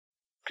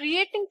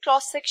Creating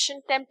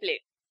cross-section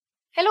template.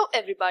 Hello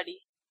everybody.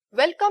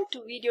 Welcome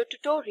to video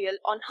tutorial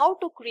on how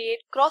to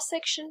create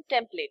cross-section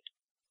template.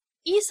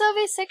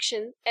 ESurvey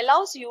Section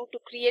allows you to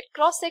create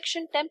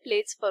cross-section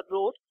templates for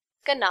road,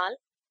 canal,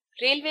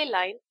 railway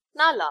line,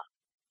 nala.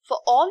 For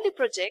all the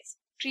projects,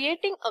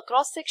 creating a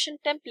cross-section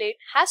template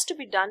has to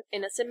be done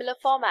in a similar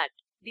format.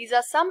 These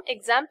are some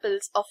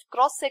examples of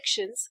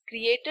cross-sections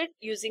created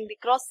using the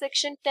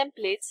cross-section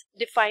templates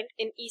defined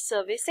in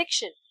ESurvey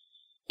Section.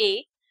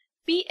 A.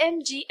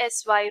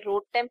 PMGSY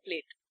road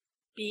template.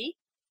 B.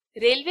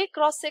 Railway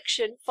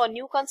cross-section for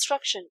new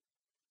construction.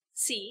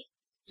 C.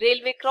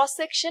 Railway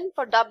cross-section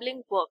for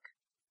doubling work.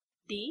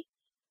 D.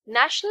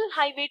 National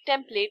highway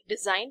template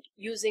designed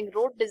using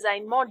road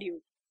design module.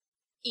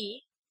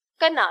 E.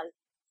 Canal.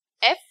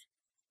 F.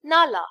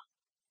 Nala.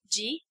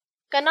 G.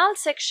 Canal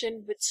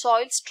section with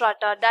soil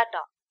strata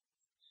data.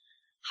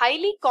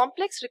 Highly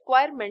complex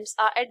requirements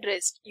are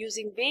addressed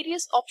using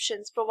various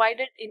options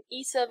provided in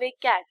ESurvey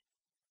CAD.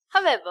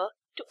 However,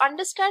 to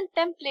understand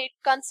template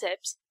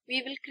concepts,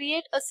 we will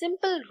create a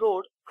simple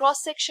road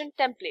cross-section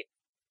template.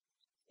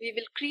 We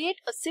will create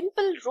a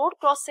simple road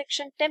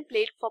cross-section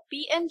template for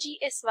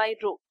PMGSY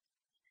road.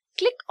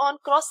 Click on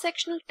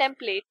cross-sectional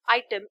template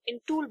item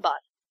in toolbar.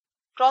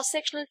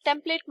 Cross-sectional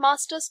template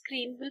master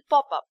screen will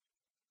pop up.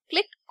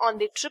 Click on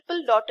the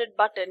triple dotted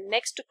button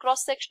next to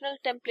cross-sectional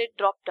template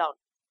drop-down.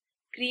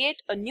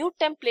 Create a new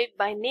template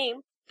by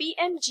name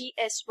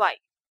PMGSY.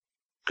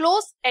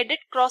 Close Edit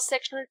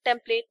Cross-Sectional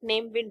Template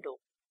Name window.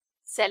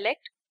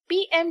 Select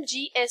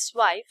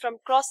PMGSY from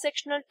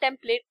Cross-Sectional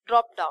Template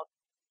drop-down.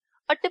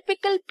 A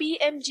typical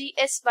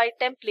PMGSY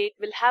template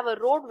will have a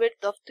road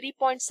width of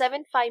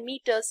 3.75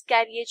 meters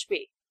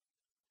carriageway,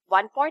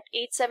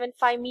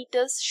 1.875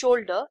 meters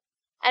shoulder,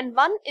 and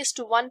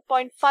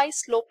 1:1.5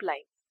 slope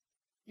line.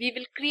 We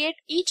will create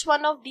each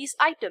one of these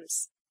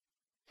items.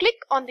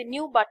 Click on the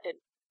New button.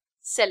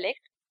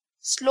 Select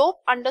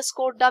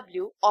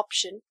Slope_W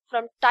option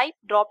from Type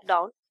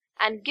drop-down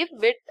and give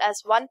width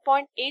as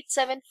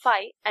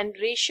 1.875 and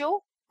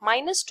ratio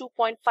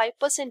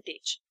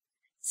 -2.5%.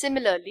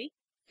 Similarly,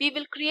 we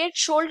will create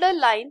shoulder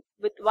line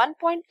with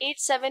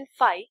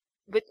 1.875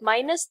 with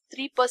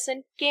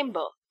 -3%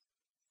 camber.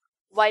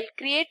 While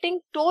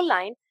creating toe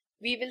line,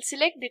 we will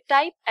select the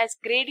type as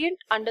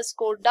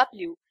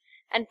gradient_W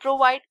and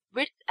provide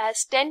width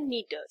as 10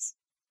 meters.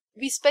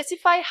 We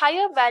specify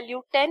higher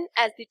value 10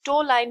 as the toe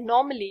line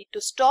normally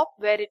to stop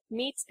where it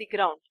meets the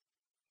ground.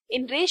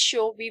 In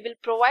ratio, we will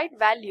provide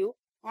value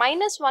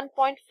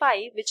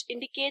 -1.5 which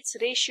indicates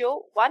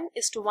ratio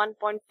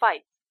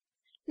 1:1.5.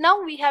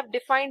 Now we have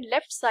defined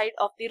left side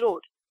of the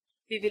road.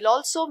 We will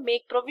also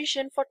make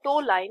provision for toe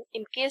line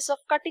in case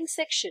of cutting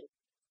section.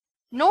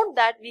 Note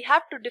that we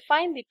have to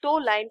define the toe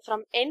line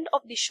from end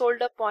of the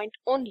shoulder point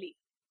only.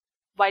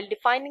 While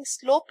defining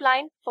slope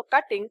line for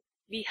cutting,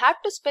 we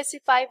have to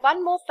specify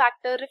one more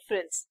factor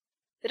reference.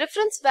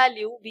 Reference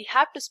value we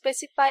have to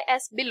specify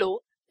as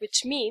below,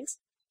 which means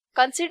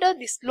consider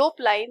the slope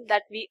line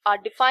that we are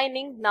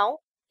defining now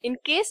in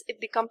case if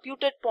the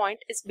computed point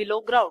is below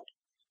ground.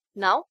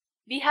 Now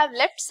we have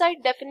left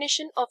side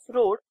definition of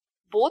road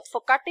both for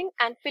cutting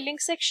and filling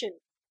section.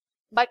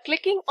 By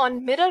clicking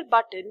on mirror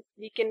button,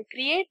 we can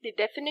create the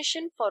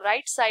definition for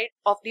right side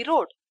of the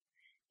road.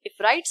 If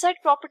right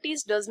side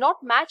properties does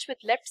not match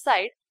with left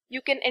side,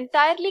 you can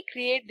entirely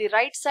create the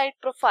right side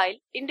profile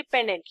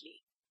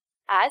independently,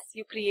 as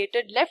you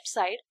created left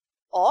side,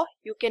 or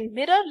you can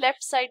mirror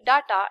left side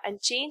data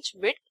and change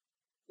width,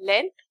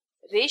 length,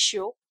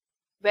 ratio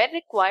where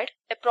required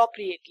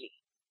appropriately.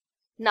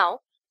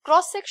 Now,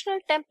 cross-sectional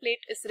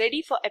template is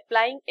ready for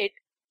applying it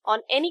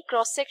on any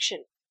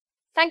cross-section.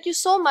 Thank you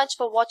so much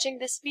for watching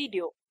this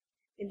video.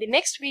 In the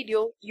next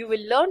video, you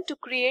will learn to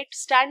create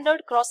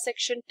standard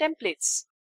cross-section templates.